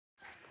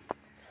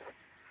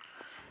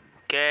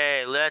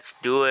Okay, let's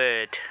do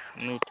it.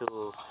 Me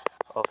too.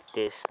 Of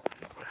this,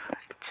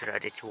 so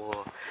that it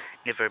will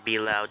never be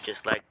loud,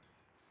 just like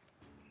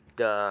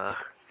the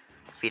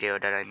video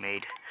that I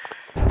made.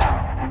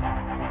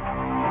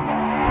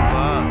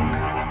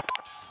 Fuck.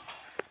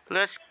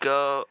 Let's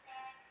go.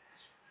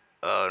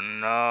 Oh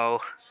no.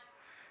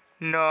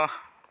 No.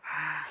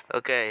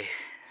 Okay.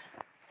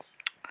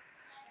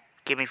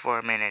 Give me for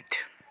a minute.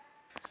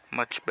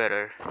 Much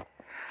better.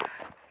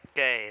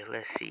 Okay,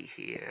 let's see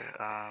here.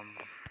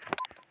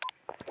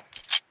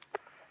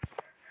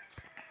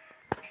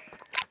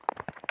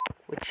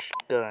 Which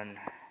gun?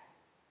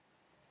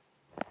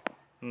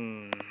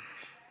 I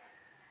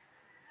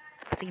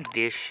think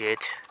this shit.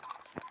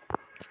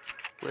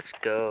 Let's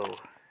go.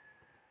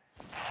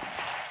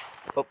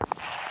 Oh.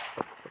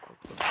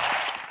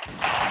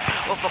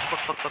 Oh fuck.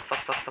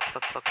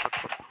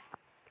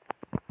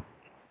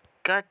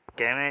 God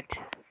damn it.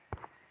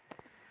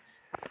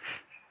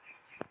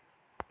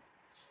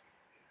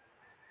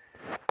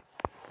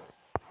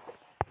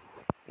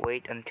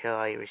 Wait until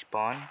I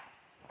respawn.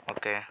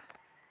 Okay.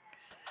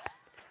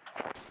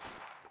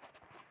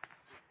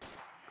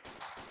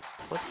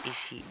 What is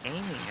he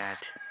aiming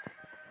at?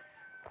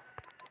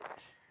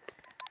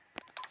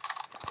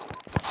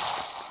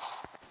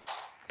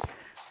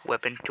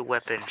 Weapon to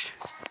weapons.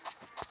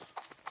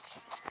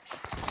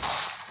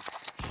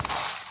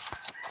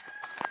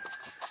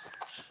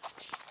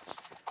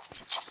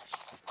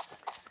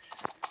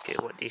 Okay,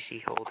 what is he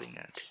holding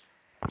at?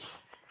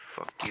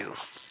 Fuck you.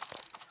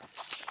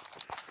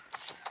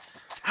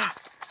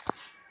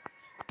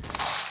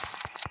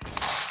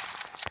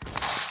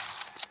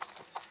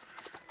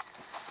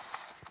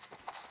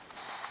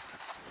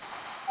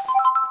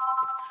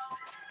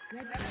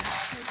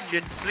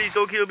 Shit, please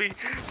don't kill me.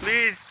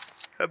 Please,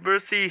 have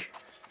mercy.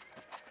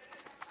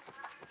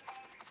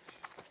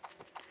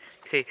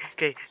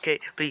 Okay,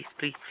 please.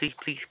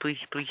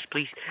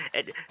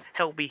 And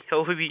help me.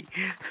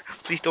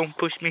 Please don't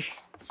push me.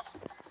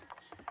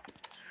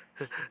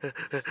 What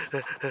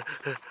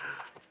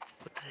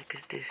the heck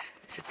is this?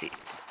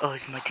 Oh,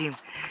 it's my team.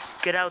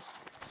 Get out.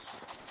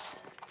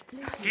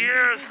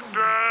 Yes,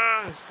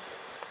 bro.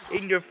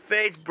 In your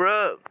face,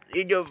 bro.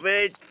 In your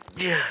face.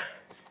 Yeah.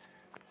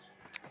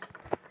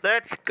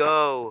 Let's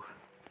go.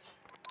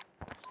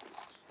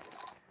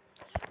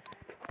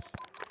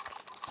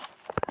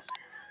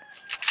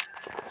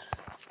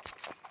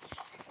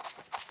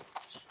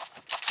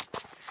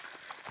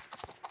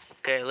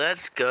 Okay,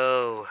 let's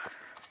go.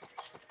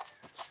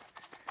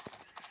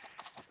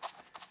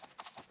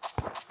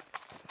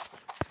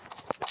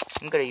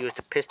 I'm gonna use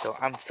the pistol.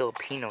 I'm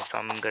Filipino, so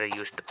I'm gonna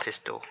use the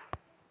pistol.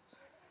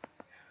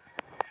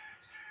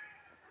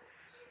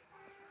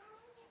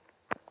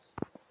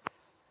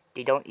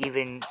 They don't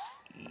even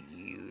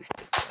use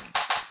the gun.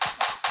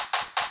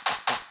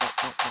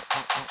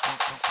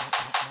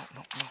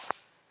 No.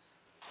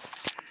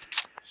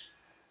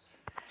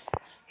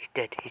 He's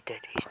dead.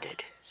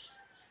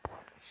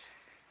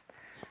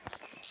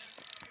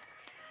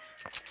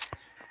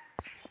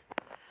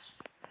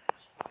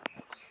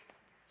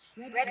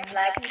 Red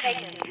flag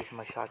taken. Use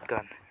my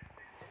shotgun.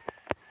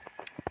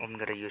 I'm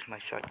gonna use my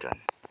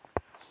shotgun.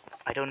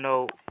 I don't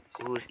know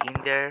who's in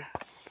there.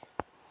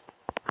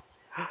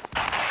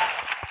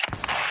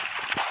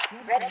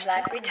 Red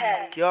flag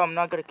returned. Yo, I'm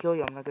not gonna kill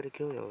you.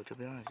 To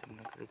be honest, I'm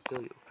not gonna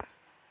kill you.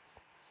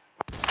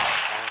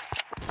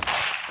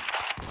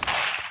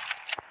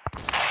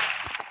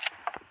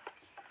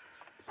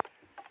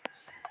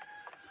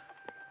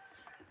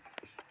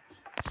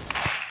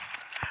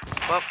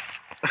 Fuck.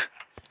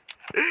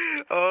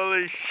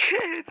 Holy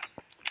shit.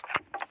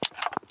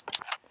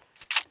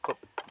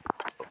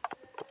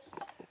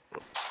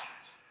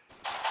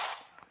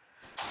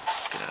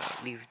 Gonna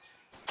leave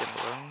them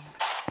alone.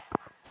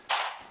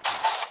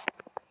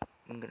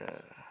 I'm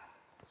gonna...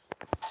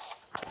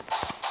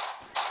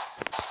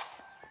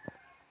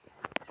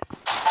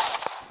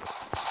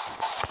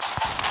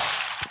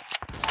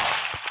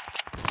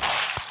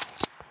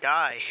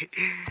 die.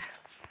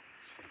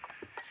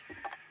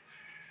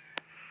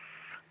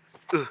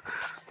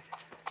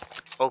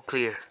 All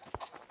clear.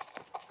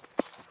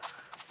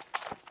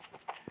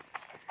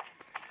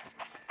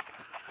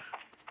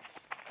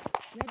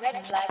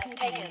 Red flag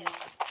taken.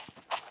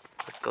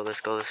 Let's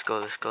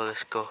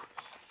go.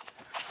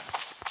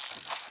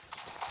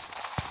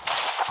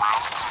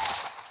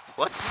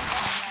 What?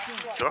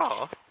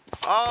 Draw?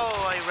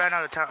 Oh, I ran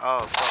out of time.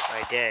 Oh, fuck,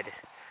 I did.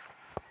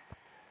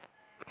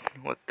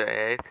 What the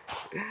heck?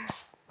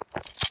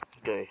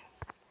 Okay.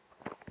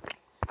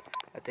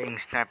 I think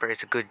sniper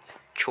is a good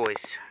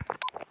choice.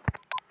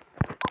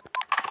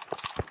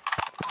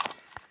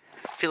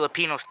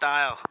 Filipino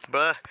style,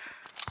 bruh.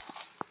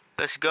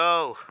 Let's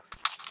go.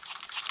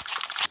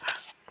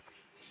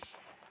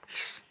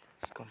 He's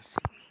gonna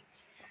see me.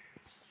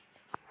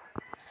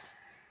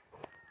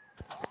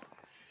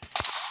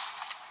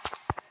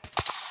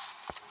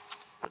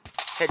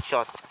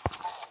 Headshot.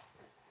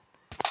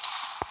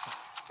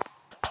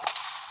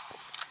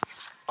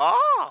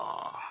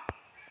 Oh.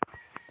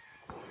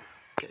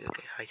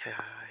 Okay,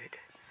 hide.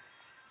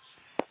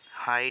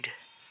 hide.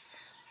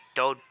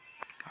 Don't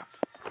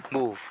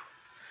move.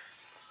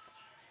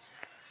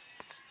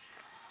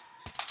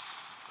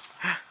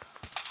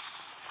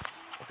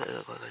 Okay.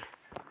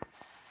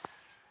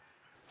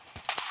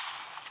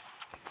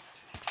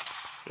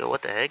 Yo,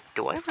 what the heck?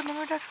 Do I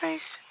remember that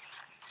face?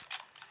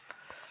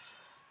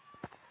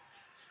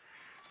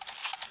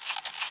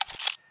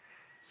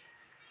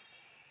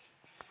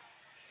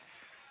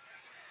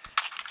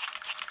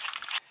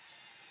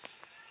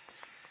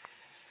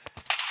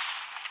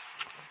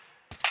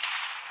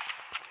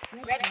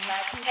 Red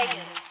flag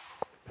taken.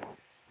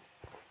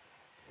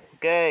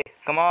 Okay,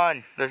 come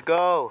on, let's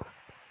go.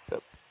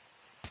 Yep.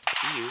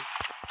 See you.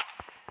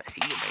 I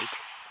see you, mate.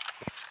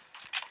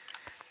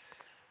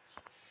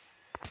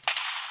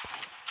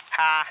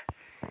 Ha!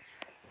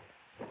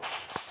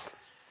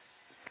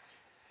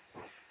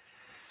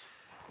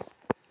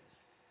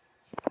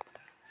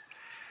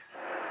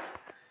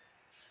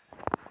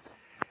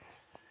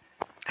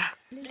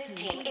 Blue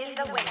team is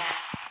the winner.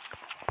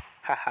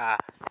 Haha.